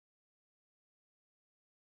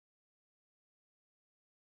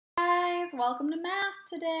welcome to math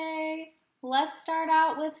today. Let's start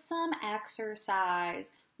out with some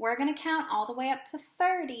exercise. We're going to count all the way up to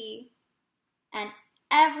 30, and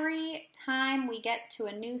every time we get to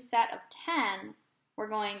a new set of 10, we're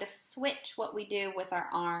going to switch what we do with our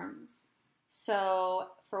arms. So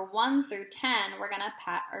for 1 through 10, we're going to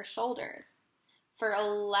pat our shoulders. For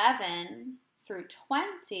 11 through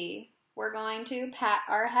 20, we're going to pat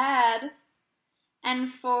our head.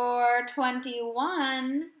 And for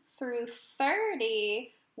 21 through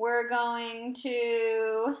 30, we're going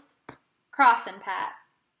to cross and pat,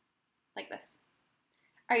 like this.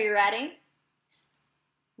 Are you ready?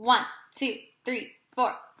 1, 2, 3,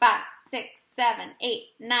 4, 5, 6, 7, 8,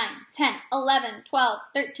 9, 10, 11, 12,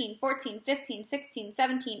 13, 14, 15, 16,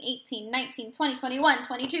 17, 18, 19, 20, 21,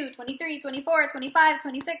 22, 23, 24, 25,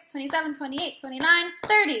 26, 27, 28, 29,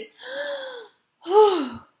 30.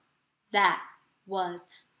 That was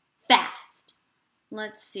fast.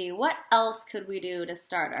 Let's see, what else could we do to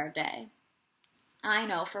start our day? I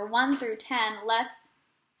know, for 1 through 10, let's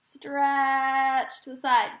stretch to the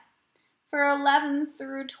side. For 11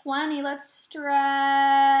 through 20, let's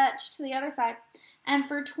stretch to the other side. And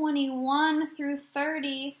for 21 through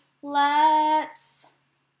 30, let's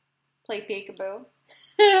play peekaboo.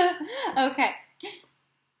 Okay.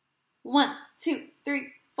 1, 2,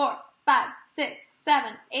 3, 4, 5, 6,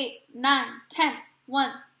 7, 8, 9, 10.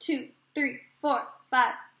 1, 2, 3, 4,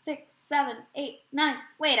 5, 6, 7, 8, 9.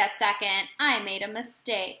 Wait a second, I made a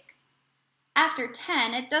mistake. After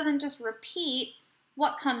 10, it doesn't just repeat.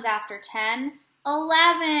 What comes after 10?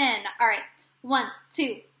 11. All right. 1,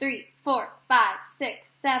 2, 3, 4, 5, 6,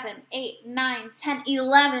 7, 8, 9, 10,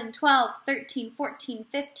 11, 12, 13, 14,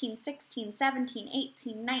 15, 16, 17,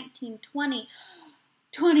 18, 19, 20,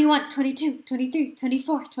 21, 22, 23,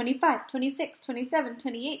 24, 25, 26, 27,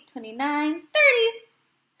 28, 29, 30.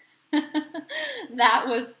 That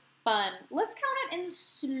was fun. Let's count it in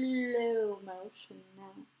slow motion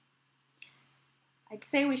now. I'd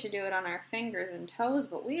say we should do it on our fingers and toes,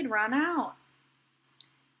 but we'd run out.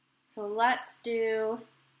 So let's do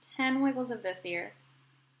 10 wiggles of this ear,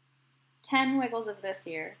 10 wiggles of this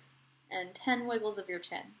ear, and 10 wiggles of your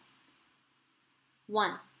chin.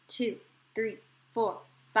 1, 2, 3, 4,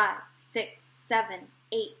 5, 6, 7,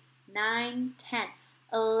 8, 9, 10,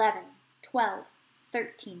 11, 12,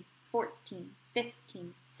 13, 14,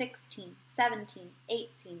 15, 16, 17,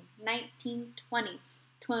 18, 19, 20,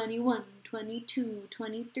 21, 22,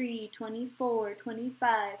 23, 24,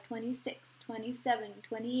 25, 26, 27,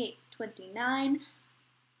 28, 29,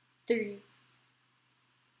 30.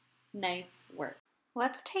 Nice work.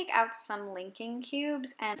 Let's take out some linking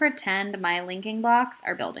cubes and pretend my linking blocks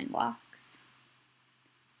are building blocks.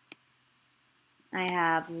 I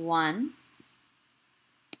have 1,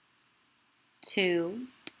 2,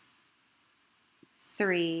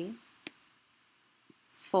 3,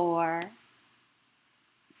 4,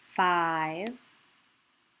 5,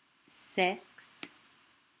 6,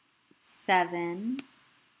 7,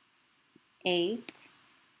 8,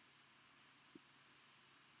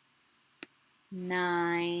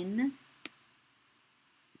 9,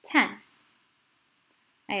 10.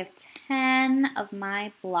 I have 10 of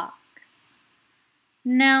my blocks.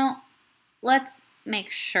 Now, let's make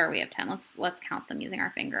sure we have 10. Let's count them using our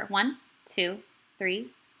finger. 1, 2, 3,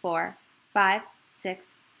 4, 5,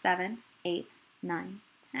 6, 7, 8, 9,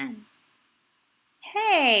 10.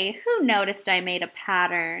 Hey, who noticed I made a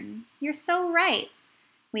pattern? You're so right.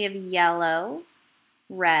 We have yellow,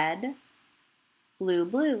 red, blue,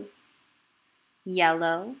 blue.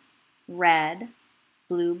 Yellow, red,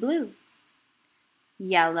 blue, blue.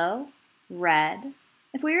 Yellow, red.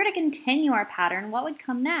 If we were to continue our pattern, what would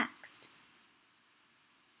come next?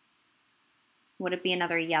 Would it be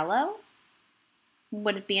another yellow?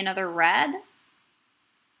 Would it be another red?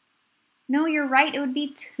 No, you're right, it would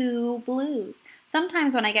be 2 blues.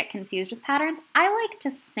 Sometimes when I get confused with patterns, I like to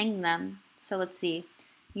sing them. So let's see.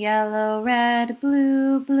 Yellow, red,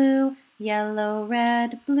 blue, blue. Yellow,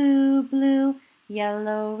 red, blue, blue.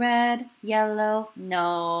 Yellow, red, yellow,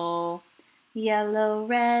 no. Yellow,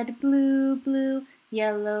 red, blue, blue.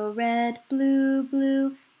 Yellow, red, blue,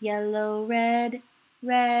 blue. Yellow, red,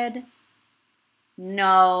 red,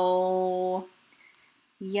 no.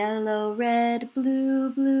 Yellow, red,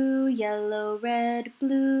 blue, blue, yellow, red,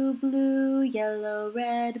 blue, blue, yellow,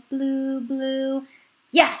 red, blue, blue.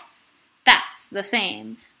 Yes, that's the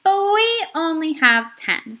same. But we only have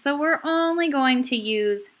 10, so we're only going to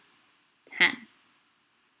use 10.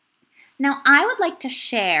 Now, I would like to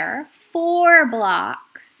share 4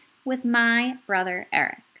 blocks with my brother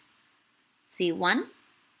Eric. See, 1,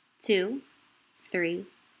 2, 3,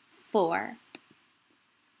 4.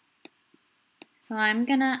 So I'm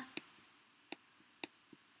gonna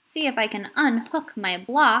see if I can unhook my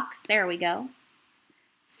blocks. There we go.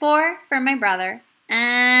 4 for my brother.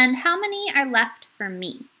 And how many are left for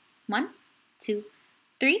me? 1, 2,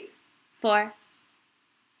 3, 4,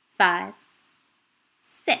 5,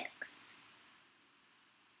 6.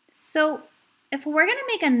 So if we're going to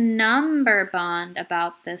make a number bond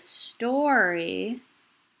about this story,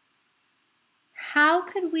 how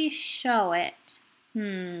could we show it?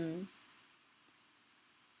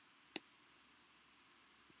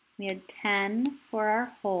 We had 10 for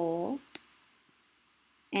our whole.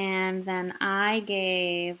 And then I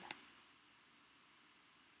gave,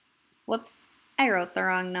 whoops, I wrote the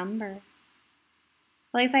wrong number.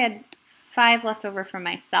 Well, I guess I had 5 left over for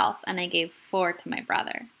myself, and I gave 4 to my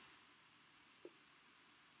brother.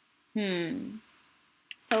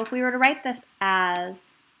 So if we were to write this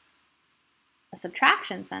as a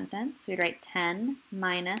subtraction sentence, we'd write 10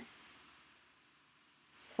 minus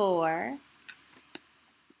 4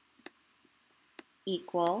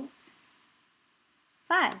 equals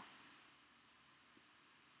 5.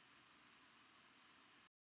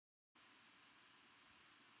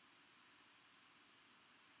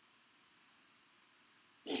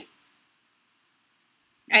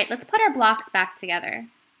 All right, let's put our blocks back together.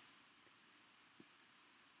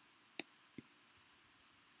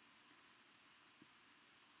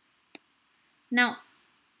 Now,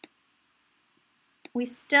 we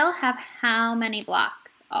still have how many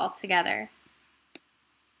blocks all together?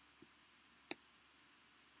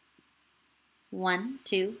 1,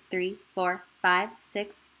 2, 3, 4, 5,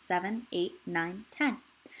 6, 7, 8, 9, 10.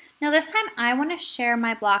 Now this time I want to share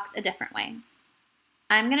my blocks a different way.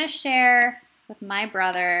 I'm going to share with my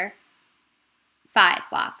brother 5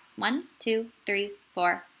 blocks. 1, 2, 3,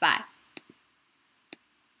 4, 5.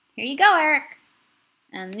 Here you go, Eric.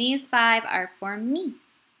 And these 5 are for me.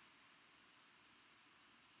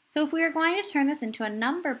 So if we were going to turn this into a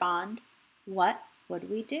number bond, what would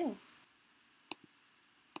we do?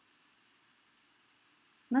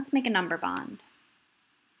 Let's make a number bond.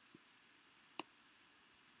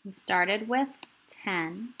 We started with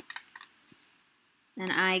 10,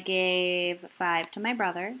 and I gave 5 to my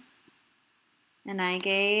brother, and I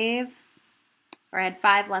had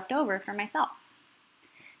 5 left over for myself.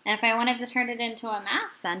 And if I wanted to turn it into a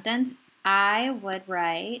math sentence, I would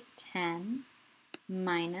write 10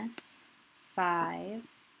 minus 5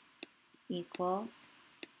 equals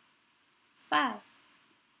 5.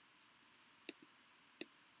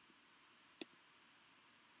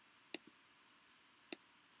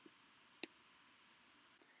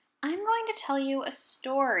 I'm going to tell you a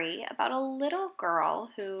story about a little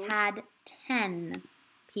girl who had 10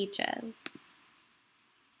 peaches.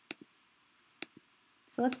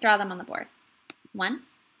 So let's draw them on the board. 1,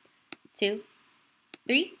 2,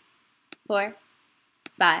 3, 4,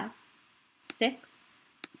 5, 6,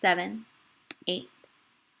 7, 8,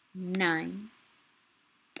 9,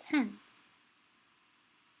 10.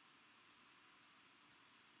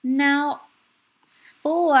 Now,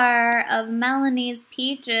 4 of Melanie's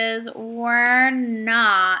peaches were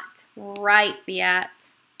not ripe yet.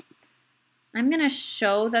 I'm going to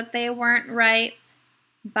show that they weren't ripe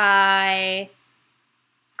by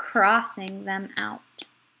crossing them out.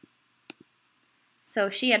 So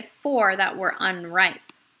she had 4 that were unripe.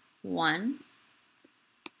 1,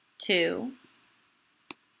 2,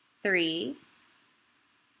 3,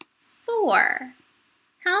 4.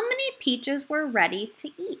 How many peaches were ready to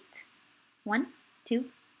eat? 1, 2,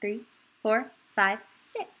 3, 4, 5,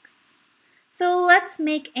 6. So let's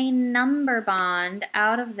make a number bond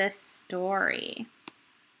out of this story.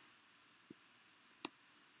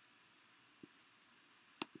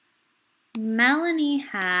 Melanie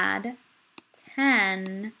had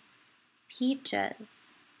 10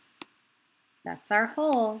 peaches. That's our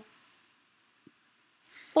whole.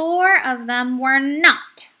 4 of them were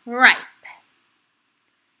not ripe.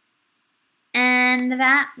 And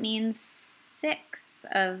that means 6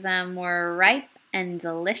 of them were ripe and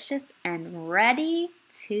delicious and ready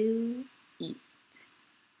to eat.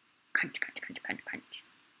 Crunch, crunch, crunch, crunch, crunch.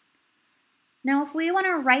 Now, if we want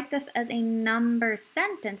to write this as a number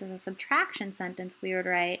sentence, as a subtraction sentence, we would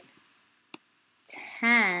write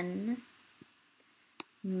 10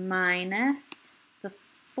 minus the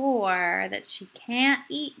 4 that she can't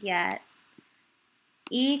eat yet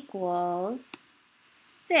equals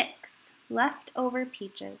 6 leftover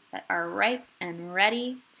peaches that are ripe and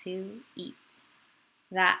ready to eat.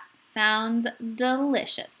 That sounds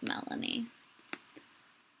delicious, Melanie.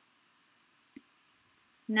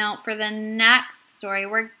 Now, for the next story,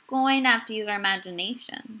 we're going to have to use our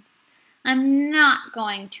imaginations. I'm not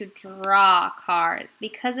going to draw cars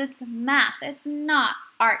because it's math. It's not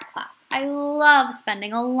art class. I love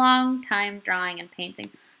spending a long time drawing and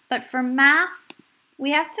painting, but for math,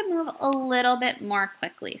 we have to move a little bit more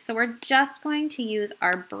quickly. So we're just going to use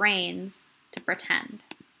our brains to pretend.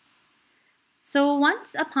 So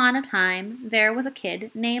once upon a time, there was a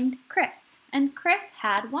kid named Chris, and Chris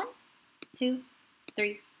had 1, 2,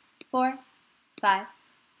 3, 4, 5,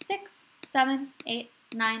 6, 7, 8,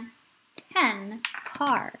 9, 10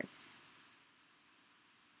 cars.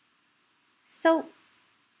 So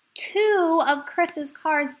 2 of Chris's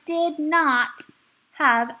cars did not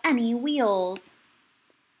have any wheels.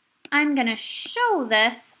 I'm going to show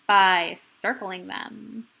this by circling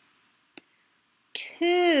them.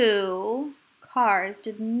 2 cars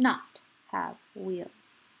did not have wheels.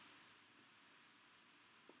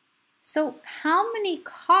 So how many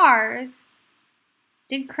cars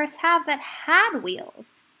did Chris have that had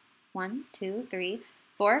wheels? 1, 2, 3,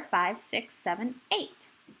 4, 5, 6, 7, 8.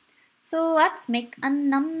 So let's make a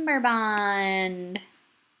number bond.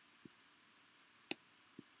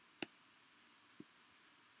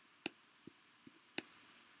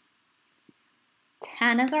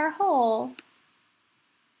 10 is our whole,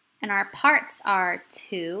 and our parts are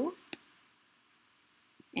 2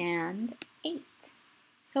 and 8.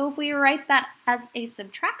 So if we write that as a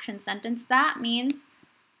subtraction sentence, that means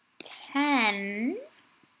 10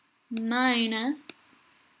 minus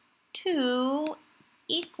 2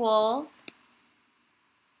 equals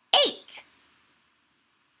 8.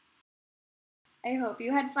 I hope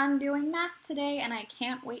you had fun doing math today, and I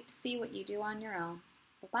can't wait to see what you do on your own.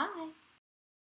 Bye-bye.